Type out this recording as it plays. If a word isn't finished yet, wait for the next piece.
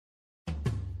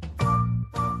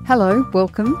Hello,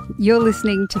 welcome. You're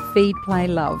listening to Feed, Play,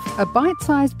 Love, a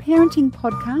bite-sized parenting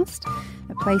podcast,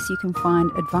 a place you can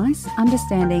find advice,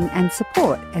 understanding and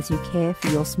support as you care for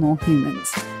your small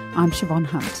humans. I'm Siobhan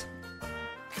Hunt.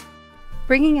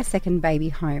 Bringing a second baby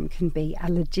home can be a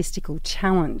logistical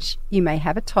challenge. You may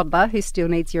have a toddler who still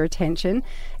needs your attention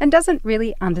and doesn't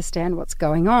really understand what's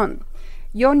going on.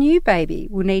 Your new baby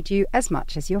will need you as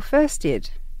much as your first did,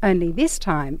 only this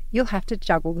time you'll have to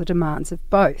juggle the demands of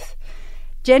both.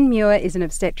 Jen Muir is an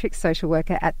obstetric social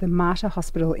worker at the Mater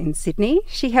Hospital in Sydney.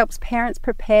 She helps parents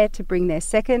prepare to bring their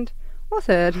second or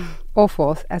third or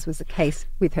fourth, as was the case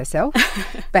with herself,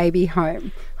 baby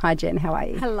home. Hi Jen, how are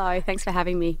you? Hello, thanks for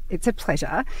having me. It's a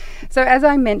pleasure. So as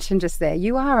I mentioned just there,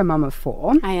 you are a mum of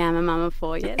four. I am a mum of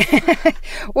four, yes.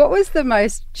 What was the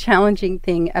most challenging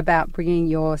thing about bringing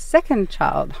your second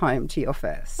child home to your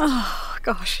first? Oh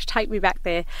gosh, take me back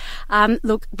there.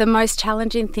 Look, the most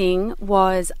challenging thing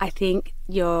was, I think,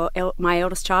 my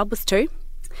eldest child was 2.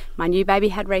 My new baby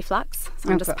had reflux, so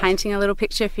I'm just painting a little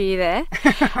picture for you there.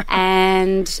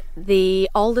 And the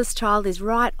oldest child is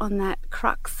right on that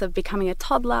crux of becoming a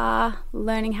toddler,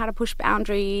 learning how to push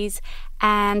boundaries.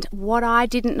 And what I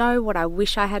didn't know, what I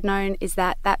wish I had known, is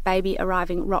that that baby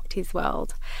arriving rocked his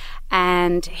world.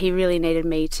 And he really needed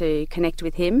me to connect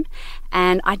with him.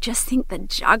 And I just think the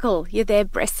juggle, you're there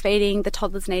breastfeeding, the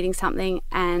toddler's needing something,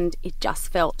 and it just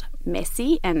felt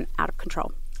messy and out of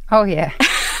control. Oh, yeah.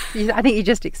 I think you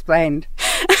just explained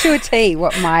to a T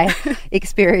what my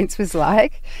experience was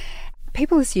like.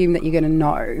 People assume that you're going to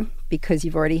know because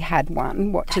you've already had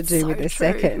one what to do with a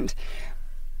second.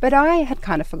 But I had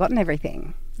kind of forgotten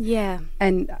everything. Yeah.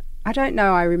 And I don't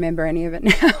know I remember any of it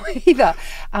now either,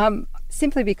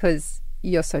 simply because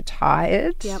you're so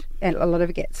tired. Yep. And a lot of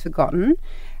it gets forgotten.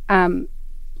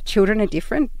 Children are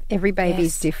different. Every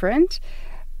baby's different.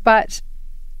 But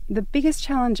the biggest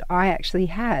challenge I actually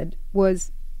had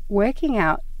was working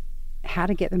out how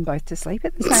to get them both to sleep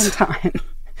at the same time.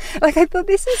 Like, I thought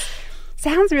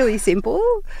sounds really simple,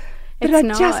 but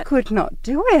just could not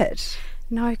do it.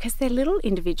 No, because they're little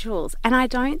individuals, and I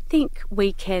don't think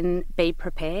we can be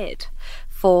prepared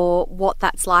for what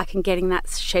that's like and getting that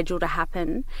schedule to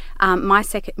happen. My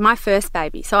first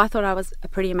baby, so I thought I was a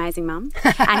pretty amazing mum,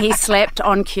 and he slept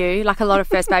on cue like a lot of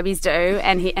first babies do,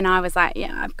 and I was like,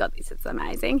 yeah, I've got this, it's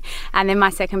amazing. And then my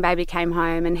second baby came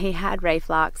home and he had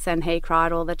reflux and he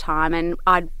cried all the time, and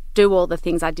I'd do all the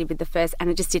things I did with the first and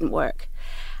it just didn't work.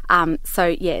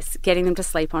 So yes, getting them to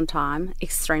sleep on time,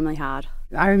 extremely hard.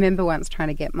 I remember once trying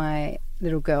to get my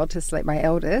little girl to sleep, my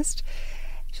eldest.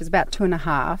 She was about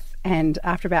 2.5, and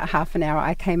after about half an hour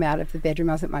I came out of the bedroom.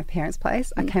 I was at my parents'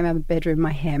 place. I came out of the bedroom,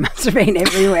 my hair must have been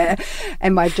everywhere,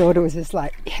 and my daughter was just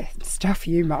like, yeah, stuff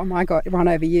you, Mum, I got run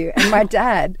over you. And my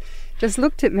dad just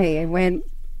looked at me and went,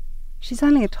 she's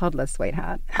only a toddler,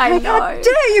 sweetheart. I know. How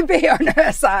dare you be on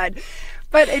her side?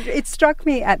 But it struck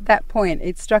me at that point,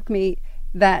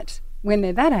 that when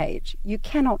they're that age, you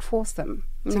cannot force them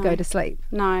to go to sleep.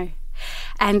 No.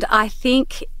 And I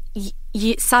think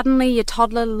suddenly your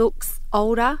toddler looks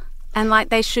older and like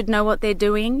they should know what they're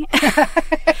doing,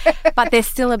 but they're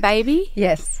still a baby.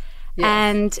 Yes.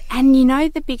 And you know,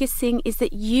 the biggest thing is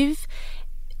that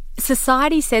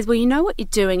society says, well, you know what you're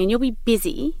doing and you'll be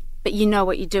busy, but you know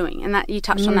what you're doing, and that you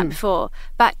touched on that before.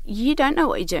 But you don't know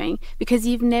what you're doing because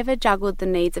you've never juggled the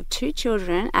needs of 2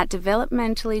 children at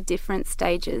developmentally different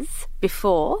stages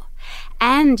before,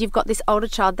 and you've got this older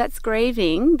child that's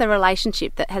grieving the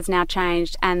relationship that has now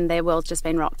changed and their world's just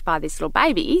been rocked by this little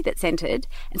baby that's entered.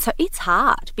 And so it's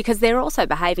hard because they're also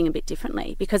behaving a bit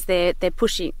differently because they're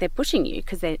pushing you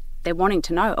because they're wanting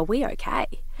to know, are we okay?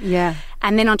 Yeah.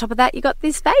 And then on top of that, you got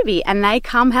this baby, and they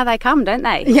come how they come, don't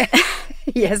they? Yeah.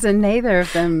 Yes, and neither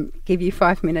of them give you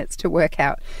 5 minutes to work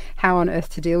out how on earth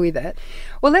to deal with it.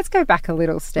 Well, let's go back a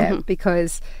little step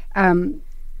because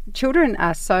children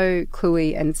are so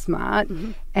cluey and smart,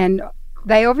 and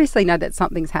they obviously know that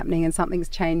something's happening and something's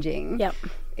changing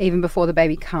even before the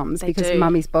baby comes because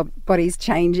mummy's body's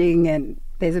changing and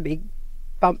there's a big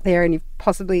bump there, and you've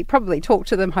probably talked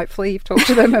to them. Hopefully you've talked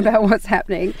to them about what's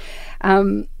happening.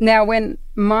 Now, when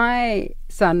my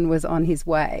son was on his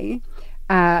way,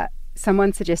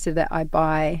 someone suggested that I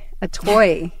buy a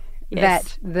toy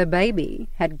that the baby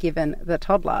had given the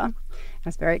toddler. I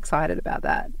was very excited about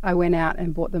that. I went out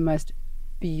and bought the most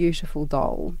beautiful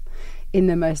doll in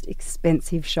the most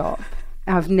expensive shop.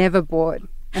 I've never bought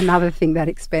another thing that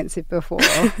expensive before.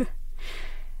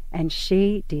 And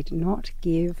she did not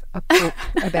give a poop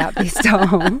about this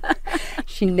doll.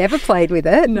 She never played with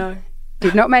it. No.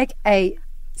 Did not make a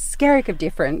skerrick of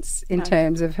difference in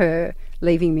terms of her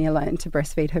leaving me alone to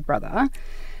breastfeed her brother.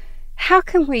 How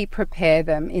can we prepare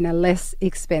them in a less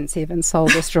expensive and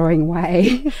soul-destroying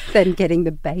way than getting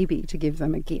the baby to give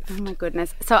them a gift? Oh my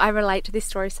goodness. So I relate to this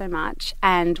story so much.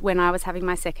 And when I was having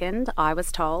my second, I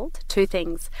was told 2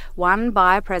 things. 1,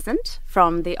 buy a present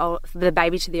from the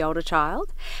baby to the older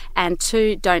child. And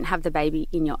 2, don't have the baby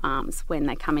in your arms when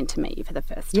they come in to meet you for the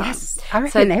first time. Yes, I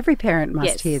reckon every parent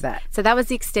must hear that. So that was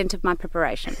the extent of my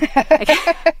preparation.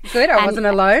 Good, I wasn't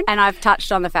alone. And I've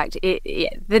touched on the fact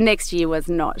the next year was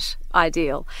not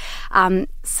ideal.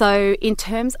 So in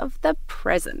terms of the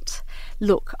present,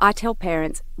 look, I tell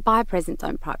parents, buy a present,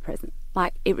 don't buy a present.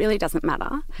 Like, it really doesn't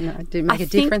matter. No, it did make a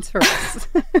difference for us.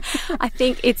 I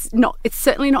think it's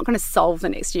certainly not going to solve the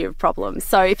next year of problems.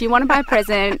 So if you want to buy a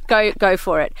present, go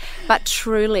for it. But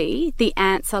truly, the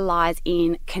answer lies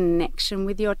in connection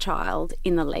with your child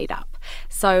in the lead up.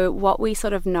 So what we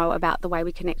sort of know about the way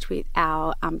we connect with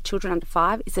our children under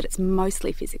 5 is that it's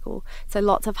mostly physical. So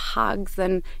lots of hugs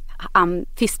and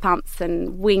fist pumps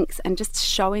and winks and just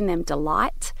showing them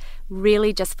delight,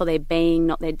 really just for their being,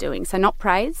 not their doing. So not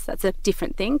praise, that's a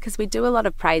different thing, because we do a lot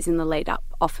of praise in the lead up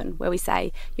often, where we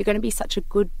say, you're going to be such a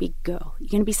good big girl, you're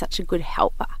going to be such a good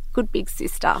helper, good big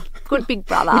sister, good big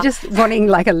brother. You're just wanting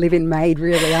like a live-in maid,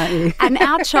 really, aren't you? And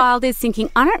our child is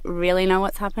thinking, I don't really know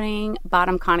what's happening, but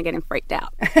I'm kind of getting freaked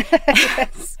out.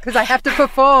 Yes, because I have to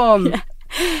perform. Yeah.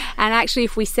 And actually,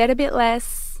 if we said a bit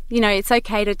less, it's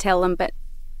okay to tell them, but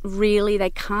really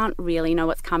they can't really know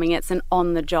what's coming. It's an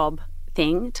on-the-job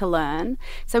thing to learn.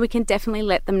 So we can definitely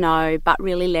let them know, but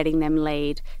really letting them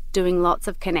lead, doing lots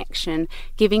of connection,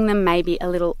 giving them maybe a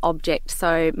little object.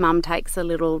 So mum takes a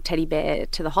little teddy bear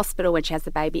to the hospital when she has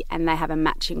the baby and they have a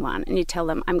matching one, and you tell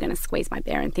them, I'm going to squeeze my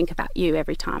bear and think about you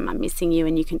every time I'm missing you,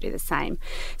 and you can do the same.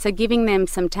 So giving them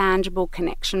some tangible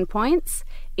connection points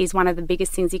is one of the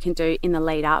biggest things you can do in the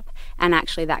lead up, and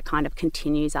actually that kind of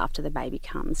continues after the baby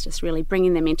comes, just really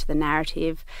bringing them into the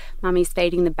narrative. Mummy's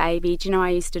feeding the baby. Do you know I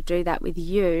used to do that with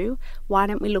you? Why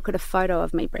don't we look at a photo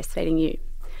of me breastfeeding you?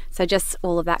 So just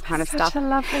all of that kind of stuff. Such a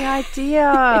lovely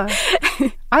idea.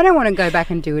 I don't want to go back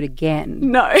and do it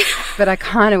again. No. But I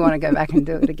kind of want to go back and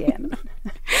do it again.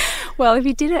 Well, if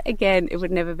you did it again, it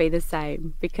would never be the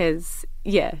same, because,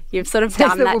 you've sort of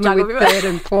done that juggle with 3rd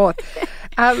and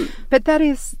 4th. But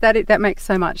that makes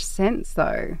so much sense,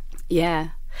 though. Yeah.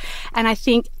 And I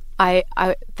think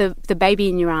the baby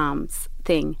in your arms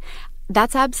thing,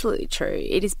 that's absolutely true.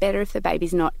 It is better if the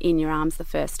baby's not in your arms the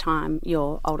first time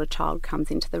your older child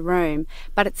comes into the room.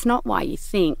 But it's not why you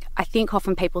think. I think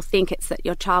often people think it's that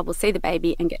your child will see the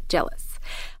baby and get jealous,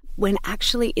 when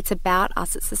actually it's about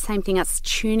us. It's the same thing, us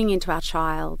tuning into our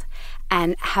child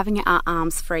and having our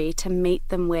arms free to meet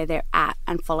them where they're at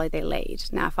and follow their lead.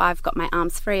 Now, if I've got my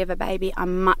arms free of a baby,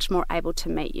 I'm much more able to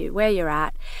meet you where you're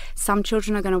at. Some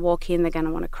children are going to walk in, they're going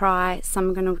to want to cry. Some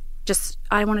are going to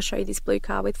I want to show you this blue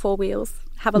car with 4 wheels.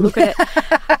 Have a look at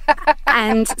it.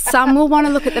 And some will want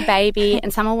to look at the baby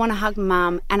and some will want to hug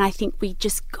mum. And I think we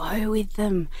just go with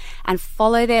them and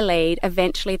follow their lead.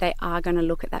 Eventually they are going to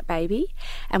look at that baby.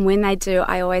 And when they do,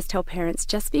 I always tell parents,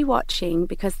 just be watching,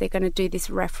 because they're going to do this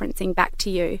referencing back to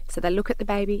you. So they look at the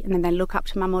baby and then they look up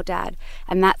to mum or dad.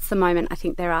 And that's the moment I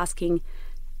think they're asking,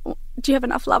 do you have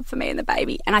enough love for me and the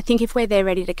baby? And I think if we're there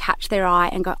ready to catch their eye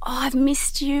and go, oh, I've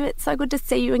missed you, it's so good to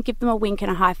see you, and give them a wink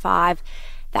and a high five,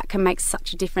 that can make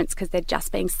such a difference, because they're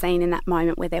just being seen in that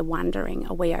moment where they're wondering,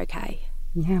 are we okay?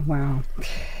 Yeah, wow.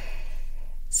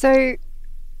 So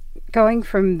going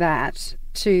from that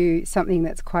to something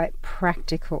that's quite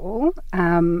practical,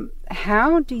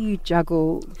 how do you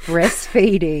juggle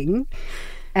breastfeeding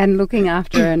and looking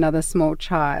after another small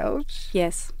child?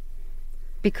 Yes.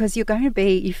 Because you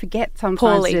forget sometimes.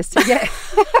 Poorly.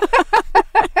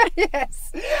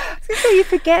 Yes. So you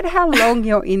forget how long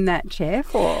you're in that chair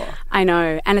for. I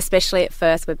know, and especially at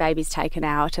first where babies take an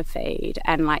hour to feed,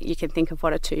 and like you can think of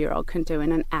what a 2-year-old can do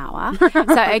in an hour.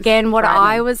 So again, what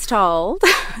I was told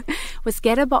was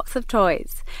get a box of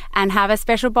toys and have a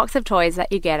special box of toys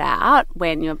that you get out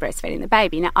when you're breastfeeding the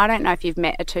baby. Now, I don't know if you've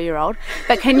met a 2-year-old,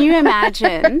 but can you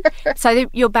imagine? So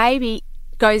your baby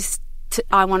goes to,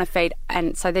 I want to feed,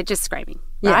 and so they're just screaming,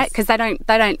 right? Because they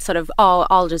don't sort of, oh,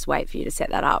 I'll just wait for you to set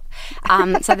that up.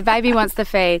 So the baby wants to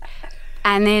feed,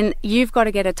 and then you've got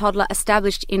to get a toddler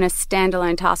established in a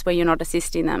standalone task where you're not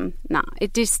assisting them. No,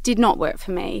 it just did not work for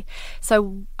me.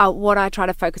 So what I try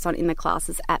to focus on in the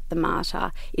classes at the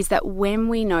Mater is that when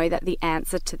we know that the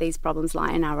answer to these problems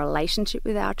lie in our relationship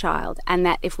with our child, and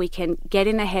that if we can get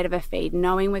in ahead of a feed,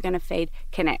 knowing we're going to feed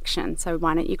connection. So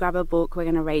why don't you grab a book, we're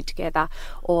going to read together,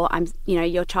 or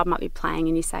your child might be playing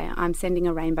and you say, I'm sending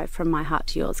a rainbow from my heart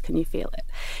to yours, can you feel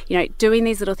it? Doing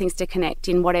these little things to connect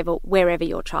in wherever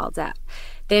your child's at.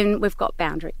 Then we've got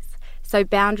boundaries. So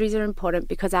boundaries are important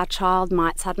because our child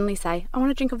might suddenly say, I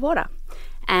want a drink of water.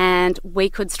 And we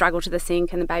could struggle to the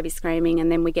sink and the baby's screaming,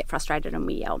 and then we get frustrated and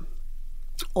we yell.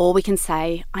 Or we can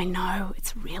say, I know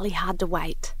it's really hard to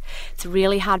wait. It's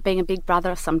really hard being a big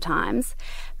brother sometimes,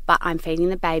 but I'm feeding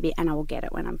the baby and I will get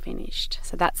it when I'm finished.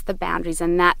 So that's the boundaries,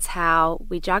 and that's how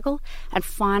we juggle. And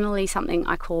finally, something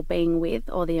I call being with,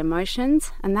 or the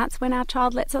emotions, and that's when our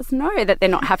child lets us know that they're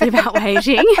not happy about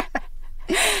waiting.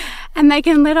 And they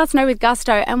can let us know with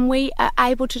gusto, and we are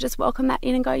able to just welcome that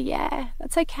in and go, yeah,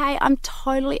 that's okay. I'm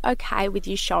totally okay with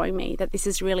you showing me that this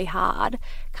is really hard.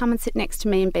 Come and sit next to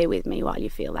me and be with me while you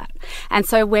feel that. And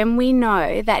so when we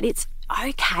know that it's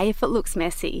okay if it looks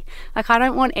messy, like I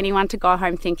don't want anyone to go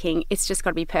home thinking it's just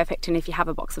got to be perfect, and if you have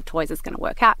a box of toys it's going to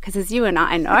work out, because as you and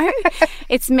I know,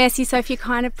 it's messy. So if you're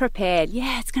kind of prepared,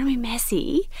 yeah, it's going to be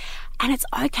messy. And it's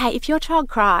okay. If your child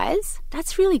cries,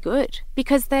 that's really good,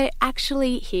 because they're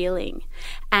actually healing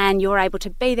and you're able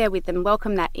to be there with them,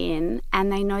 welcome that in,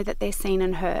 and they know that they're seen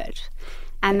and heard.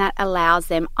 And that allows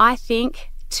them, I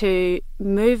think, to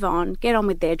move on, get on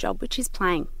with their job, which is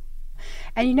playing.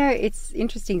 And you know, it's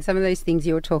interesting, some of those things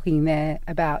you were talking there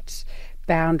about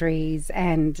boundaries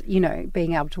and, you know,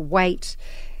 being able to wait.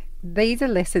 These are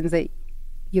lessons that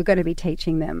you're going to be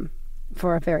teaching them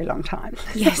for a very long time.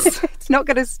 Yes. It's not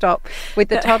going to stop with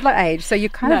the toddler age. So you're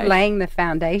kind of laying the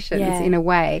foundations in a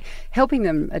way, helping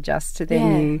them adjust to their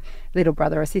new little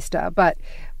brother or sister, but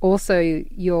also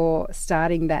you're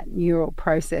starting that neural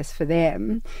process for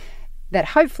them that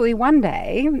hopefully one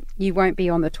day you won't be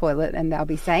on the toilet and they'll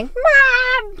be saying,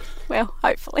 Mom! Well,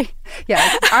 hopefully.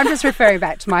 Yeah, I'm just referring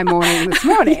back to my morning this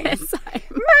morning. Yes,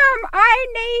 Mom,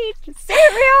 I need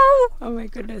cereal. Oh my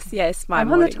goodness, yes, I'm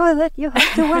morning. on the toilet, you'll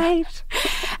have to wait.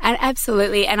 And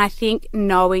absolutely, and I think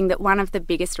knowing that one of the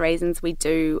biggest reasons we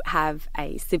do have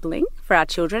a sibling for our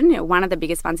children, you know, one of the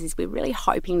biggest ones is we're really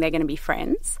hoping they're going to be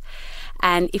friends.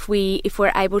 And if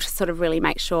we're able to sort of really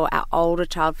make sure our older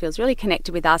child feels really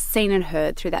connected with us, seen and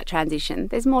heard through that transition,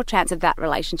 there's more chance of that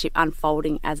relationship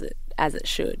unfolding as it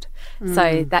should.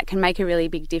 So that can make a really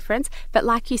big difference. But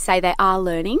like you say, they are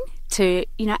learning to,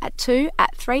 you know, at 2,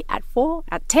 at 3, at 4,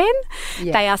 at 10,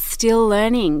 they are still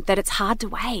learning that it's hard to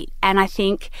wait. And I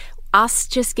think us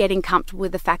just getting comfortable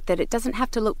with the fact that it doesn't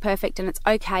have to look perfect, and it's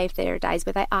okay if there are days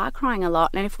where they are crying a lot.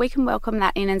 And if we can welcome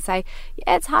that in and say,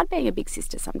 yeah, it's hard being a big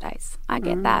sister some days. I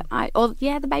get that.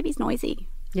 The baby's noisy.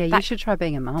 Yeah, you should try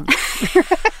being a mum.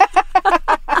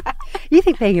 You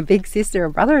think being a big sister or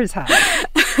brother is hard.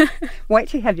 Wait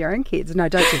till you have your own kids. No,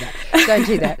 don't do that. Don't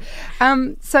do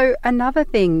that. So another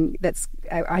thing that's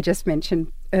I just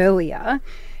mentioned earlier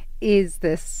is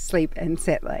the sleep and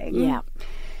settling. Yeah.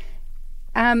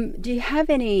 Do you have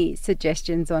any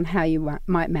suggestions on how you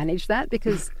might manage that?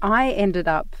 Because I ended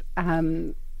up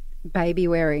baby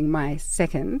wearing my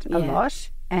second a lot,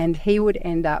 and he would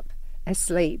end up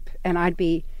asleep, and I'd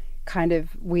be kind of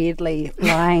weirdly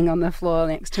lying on the floor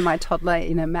next to my toddler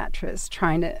in a mattress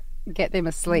trying to get them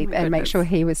asleep and make sure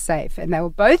he was safe. And they were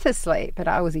both asleep, but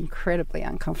I was incredibly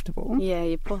uncomfortable. Yeah,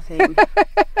 you poor thing.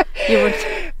 You would.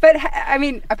 But, I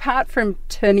mean, apart from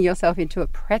turning yourself into a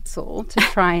pretzel to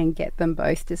try and get them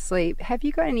both to sleep, have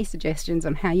you got any suggestions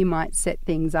on how you might set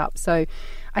things up? So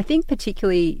I think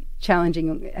particularly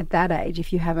challenging at that age,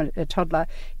 if you have a toddler,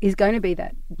 is going to be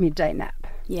that midday nap.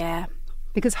 Yeah.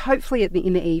 Because hopefully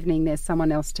in the evening there's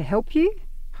someone else to help you,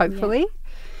 hopefully. Yeah.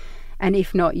 And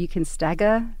if not, you can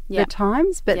stagger the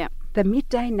times. But the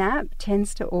midday nap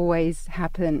tends to always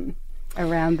happen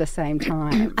around the same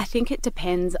time. I think it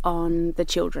depends on the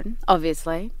children,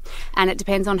 obviously, and it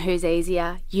depends on who's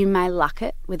easier. You may luck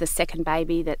it with a second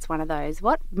baby that's one of those.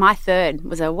 My third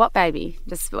was a what baby?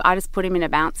 I just put him in a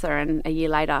bouncer, and a year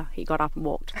later he got up and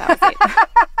walked. That was it.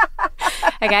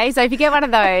 Okay, so if you get one of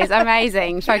those,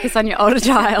 amazing. Focus on your older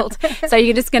child. So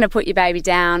you're just going to put your baby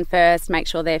down first, make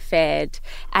sure they're fed.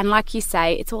 And like you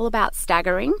say, it's all about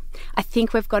staggering. I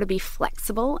think we've got to be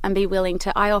flexible and be willing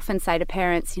to, I often say to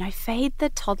parents, you know, feed the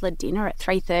toddler dinner at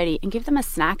 3:30 and give them a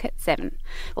snack at 7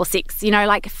 or 6. You know,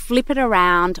 like flip it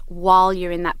around while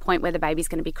you're in that point where the baby's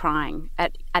going to be crying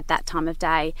at that time of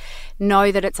day.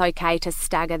 Know that it's okay to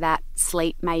stagger that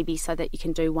sleep maybe so that you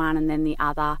can do one and then the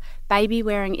other. Baby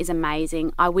wearing is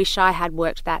amazing. I wish I had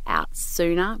worked that out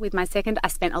sooner with my second. I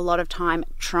spent a lot of time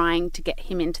trying to get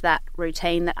him into that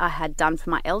routine that I had done for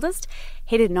my eldest.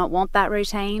 He did not want that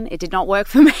routine. It did not work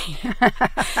for me.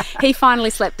 He finally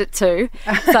slept at 2.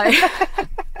 So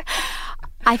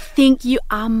I think you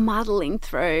are muddling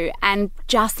through and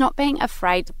just not being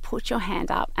afraid to put your hand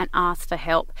up and ask for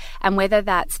help. And whether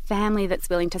that's family that's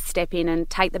willing to step in and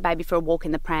take the baby for a walk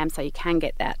in the pram so you can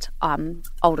get that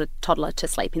older toddler to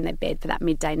sleep in their bed for that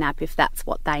midday nap if that's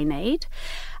what they need,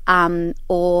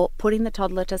 or putting the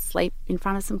toddler to sleep in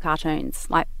front of some cartoons,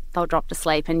 like they'll drop to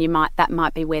sleep and that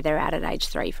might be where they're at age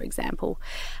 3, for example.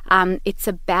 It's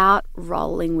about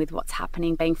rolling with what's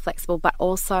happening, being flexible, but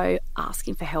also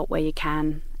asking for help where you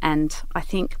can. And I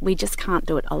think we just can't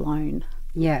do it alone.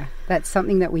 Yeah, that's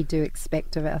something that we do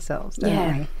expect of ourselves,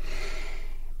 don't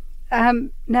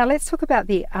we? Now let's talk about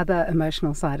the other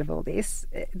emotional side of all this.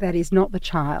 That is not the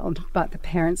child, but the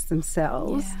parents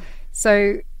themselves. Yeah.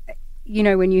 So, you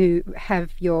know, when you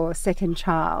have your second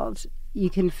child, you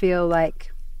can feel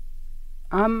like,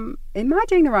 am I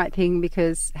doing the right thing?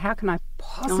 Because how can I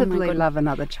possibly love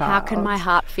another child? How can my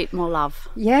heart fit more love?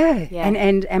 Yeah.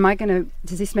 And am I going to,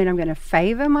 does this mean I'm going to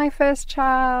favour my first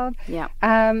child? Yeah.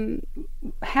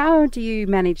 How do you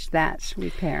manage that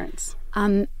with parents?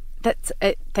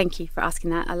 Thank you for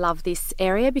asking that. I love this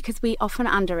area because we often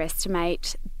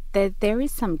underestimate there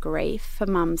is some grief for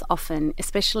mums often,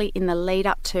 especially in the lead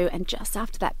up to and just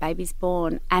after that baby's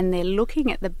born, and they're looking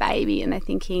at the baby and they're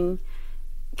thinking,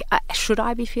 should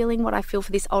I be feeling what I feel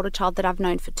for this older child that I've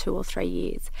known for 2 or 3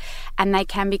 years? And they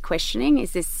can be questioning,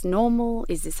 is this normal?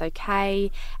 Is this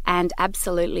okay? And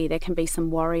absolutely, there can be some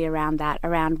worry around that,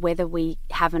 around whether we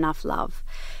have enough love.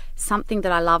 Something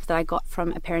that I love that I got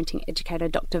from a parenting educator,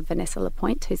 Dr. Vanessa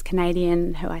Lapointe, who's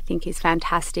Canadian, who I think is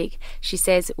fantastic. She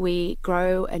says we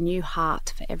grow a new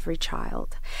heart for every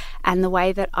child. And the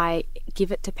way that I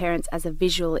give it to parents as a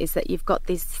visual is that you've got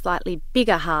this slightly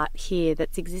bigger heart here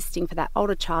that's existing for that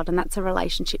older child, and that's a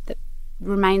relationship that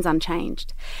remains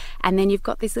unchanged. And then you've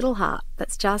got this little heart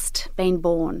that's just been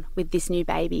born with this new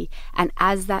baby. And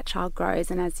as that child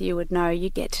grows, and as you would know, you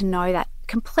get to know that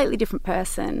completely different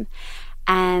person.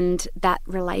 And that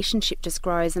relationship just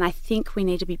grows. And I think we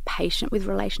need to be patient with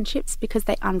relationships because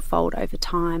they unfold over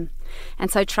time.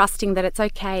 And so trusting that it's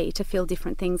okay to feel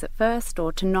different things at first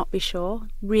or to not be sure,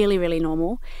 really, really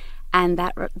normal. And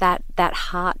that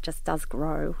heart just does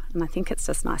grow. And I think it's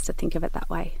just nice to think of it that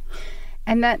way.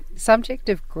 And that subject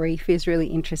of grief is really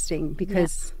interesting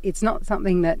because it's not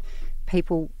something that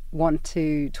people want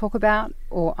to talk about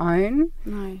or own.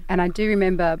 No. And I do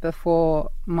remember before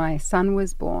my son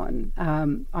was born,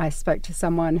 I spoke to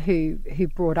someone who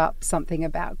brought up something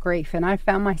about grief, and I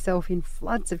found myself in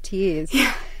floods of tears.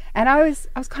 Yeah. And I was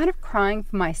kind of crying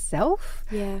for myself.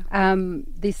 Yeah.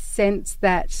 This sense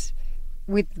that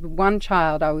with one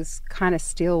child I was kind of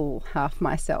still half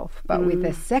myself, but with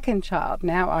the second child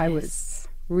now I was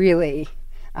really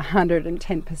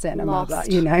 110% a mother,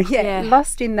 you know,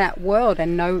 lost in that world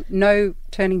and no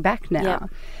turning back now.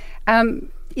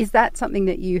 Is that something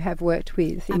that you have worked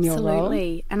with in your role?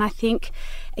 Absolutely. And I think,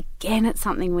 again, it's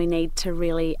something we need to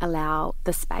really allow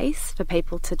the space for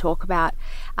people to talk about.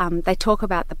 They talk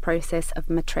about the process of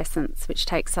matrescence, which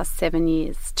takes us 7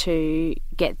 years to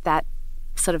get that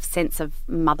sort of sense of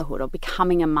motherhood or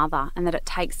becoming a mother, and that it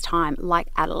takes time, like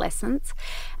adolescence.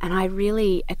 And I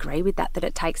really agree with that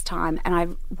it takes time.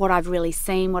 And what I've really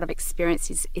seen, what I've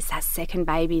experienced is that second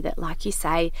baby that, like you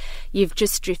say, you've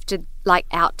just drifted like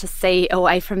out to sea,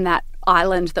 away from that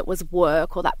island that was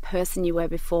work or that person you were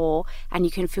before, and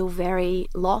you can feel very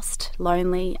lost,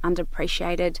 lonely,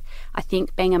 underappreciated. I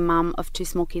think being a mum of 2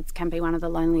 small kids can be one of the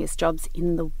loneliest jobs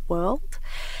in the world.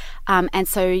 And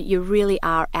so you really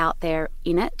are out there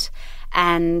in it.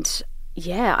 And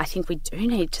I think we do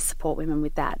need to support women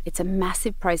with that. It's a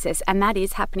massive process, and that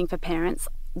is happening for parents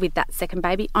with that second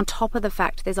baby, on top of the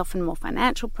fact there's often more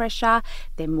financial pressure,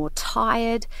 they're more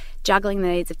tired, juggling the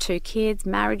needs of 2 kids,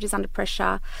 marriage is under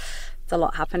pressure. It's a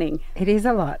lot happening. It is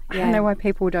a lot. I don't know why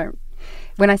people don't,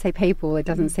 when I say people, it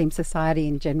doesn't seem society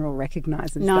in general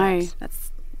recognises that. No,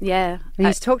 that's, And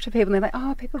you talk to people and they're like,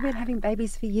 oh, people have been having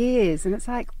babies for years. And it's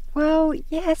like, well,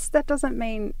 yes, that doesn't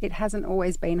mean it hasn't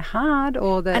always been hard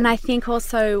or that... And I think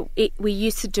also we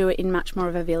used to do it in much more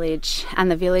of a village,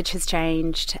 and the village has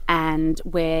changed, and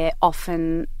we're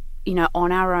often, you know,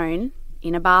 on our own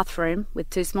in a bathroom with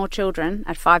 2 small children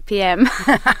at 5 p.m.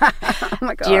 Oh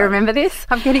my God. Do you remember this?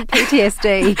 I'm getting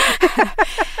PTSD.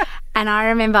 And I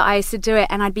remember I used to do it,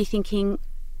 and I'd be thinking,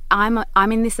 I'm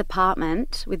in this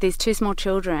apartment with these 2 small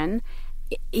children.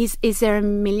 Is there a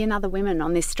million other women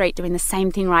on this street doing the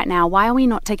same thing right now? Why are we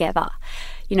not together?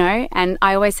 You know, and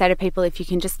I always say to people, if you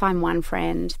can just find one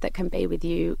friend that can be with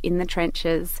you in the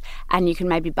trenches, and you can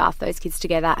maybe bath those kids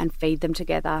together and feed them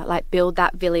together, like build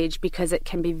that village, because it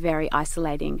can be very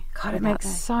isolating. God, it makes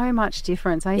so much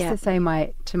difference. I used to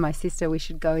say to my sister, we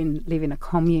should go and live in a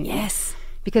commune. Yes.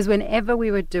 Because whenever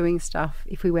we were doing stuff,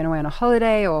 if we went away on a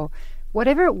holiday or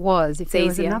whatever it was, if there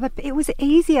was another, it was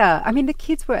easier. I mean, the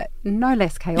kids were no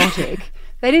less chaotic.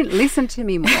 They didn't listen to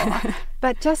me more.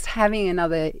 But just having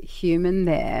another human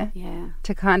there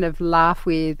to kind of laugh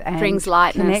with and brings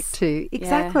lightness. Connect to.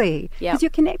 Exactly. Because you're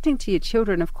connecting to your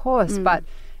children, of course, but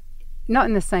not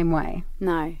in the same way.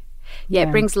 No. Yeah,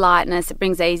 it brings lightness, it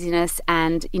brings easiness,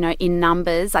 and, you know, in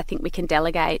numbers, I think we can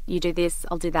delegate. You do this,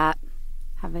 I'll do that.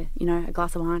 Have a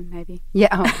glass of wine, maybe. Yeah,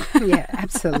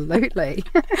 absolutely.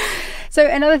 So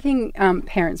another thing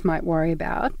parents might worry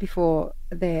about before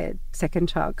their second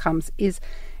child comes is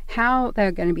how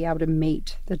they're going to be able to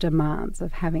meet the demands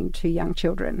of having 2 young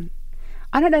children.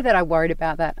 I don't know that I worried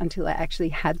about that until I actually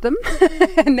had them.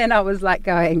 And then I was like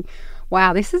going,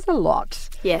 wow, this is a lot.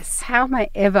 Yes. How am I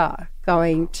ever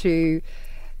going to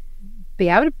be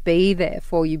able to be there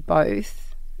for you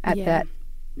both at that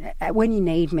when you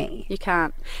need me? You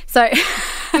can't. So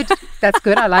that's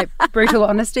good. I like brutal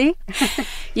honesty.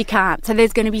 You can't. So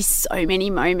there's going to be so many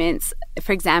moments,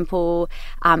 for example,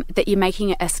 that you're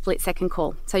making a split-second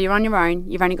call. So you're on your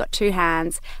own, you've only got 2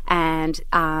 hands, and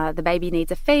the baby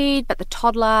needs a feed, but the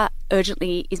toddler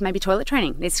urgently is maybe toilet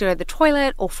training, needs to go to the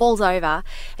toilet or falls over,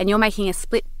 and you're making a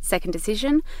split-second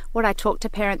decision. What I talk to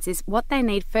parents is what they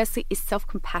need firstly is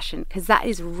self-compassion, because that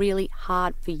is really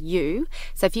hard for you.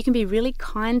 So if you can be really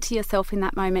kind to yourself in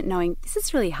that moment, knowing this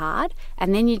is really hard,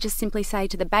 and then you just simply say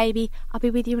to the baby, I'll be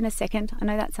with you in a second. I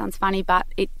know that sounds funny, but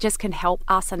it just can help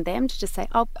us and them to just say,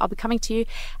 oh, I'll be coming to you,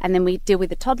 and then we deal with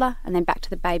the toddler and then back to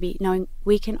the baby, knowing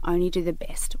we can only do the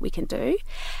best we can do.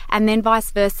 And then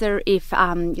vice versa, if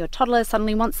your toddler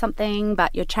suddenly wants something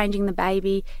but you're changing the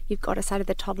baby, you've got to say to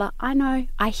the toddler, I know,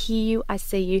 I hear you, I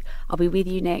see you, I'll be with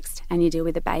you next, and you deal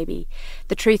with the baby.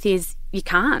 The truth is you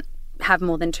can't have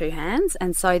more than 2 hands,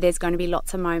 and so there's going to be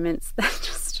lots of moments that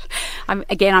just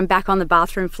I'm back on the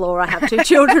bathroom floor. I have 2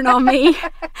 children on me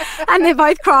and they're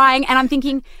both crying, and I'm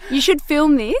thinking, you should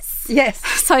film this. Yes.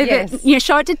 So that,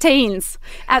 show it to teens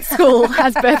at school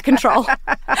as birth control.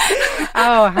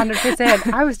 Oh,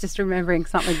 100%. I was just remembering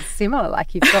something similar,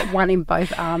 like you've got one in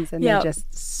both arms and they're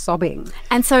just sobbing.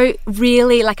 And so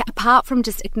really, like, apart from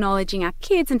just acknowledging our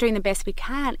kids and doing the best we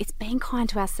can, it's being kind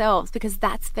to ourselves, because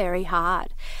that's very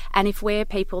hard. And if we're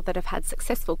people that have had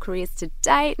successful careers to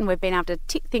date and we've been able to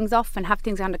tick things off and have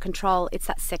things under control, it's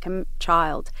that second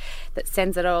child that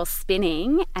sends it all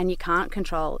spinning and you can't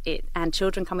control it. And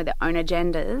children come with their own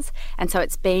agendas. And so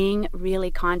it's being really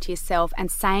kind to yourself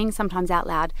and saying sometimes out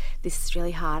loud, this is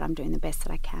really hard, I'm doing the best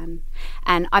that I can.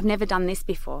 And I've never done this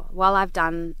before. While I've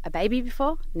done a baby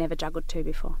before, never juggled 2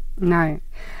 before. No.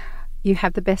 You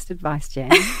have the best advice,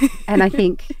 Jen. And I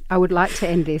think I would like to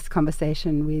end this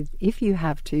conversation with, if you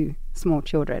have 2 small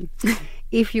children,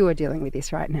 if you are dealing with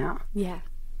this right now,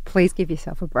 please give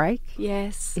yourself a break.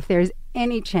 Yes. If there is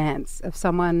any chance of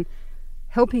someone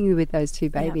helping you with those 2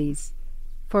 babies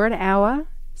for an hour,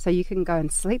 so you can go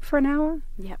and sleep for an hour,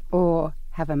 or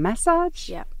have a massage,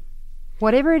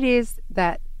 whatever it is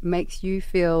that makes you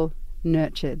feel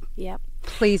nurtured,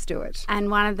 please do it.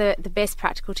 And one of the best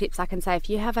practical tips I can say, if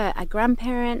you have a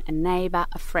grandparent, a neighbour,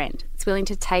 a friend that's willing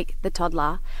to take the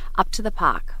toddler up to the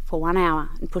park for 1 hour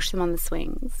and push them on the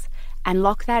swings, and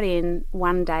lock that in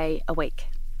 1 day a week.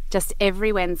 Just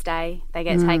every Wednesday they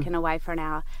get taken away for an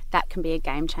hour. That can be a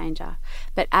game changer.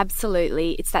 But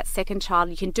absolutely, it's that second child.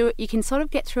 You can do it. You can sort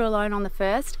of get through alone on the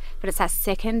first, but it's that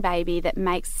second baby that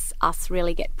makes us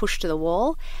really get pushed to the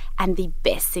wall. And the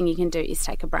best thing you can do is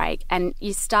take a break. And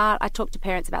I talk to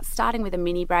parents about starting with a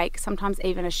mini break. Sometimes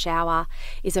even a shower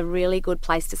is a really good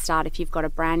place to start if you've got a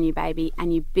brand new baby,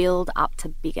 and you build up to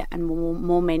bigger and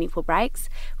more meaningful breaks.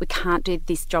 We can't do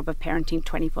this job of parenting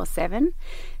 24/7.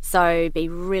 So be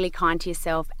really kind to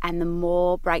yourself, and the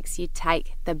more breaks you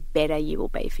take, the better you will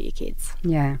be for your kids.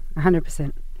 Yeah,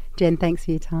 100%. Jen, thanks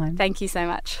for your time. Thank you so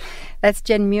much. That's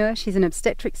Jen Muir. She's an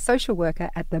obstetric social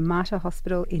worker at the Mater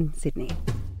Hospital in Sydney.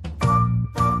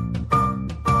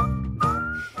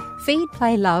 Feed,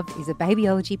 Play, Love is a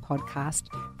babyology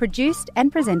podcast produced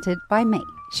and presented by me,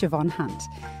 Siobhan Hunt.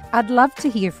 I'd love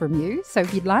to hear from you, so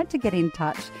if you'd like to get in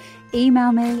touch,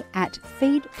 email me at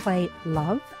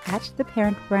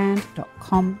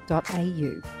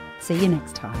feedplaylove@theparentbrand.com.au. See you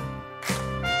next time.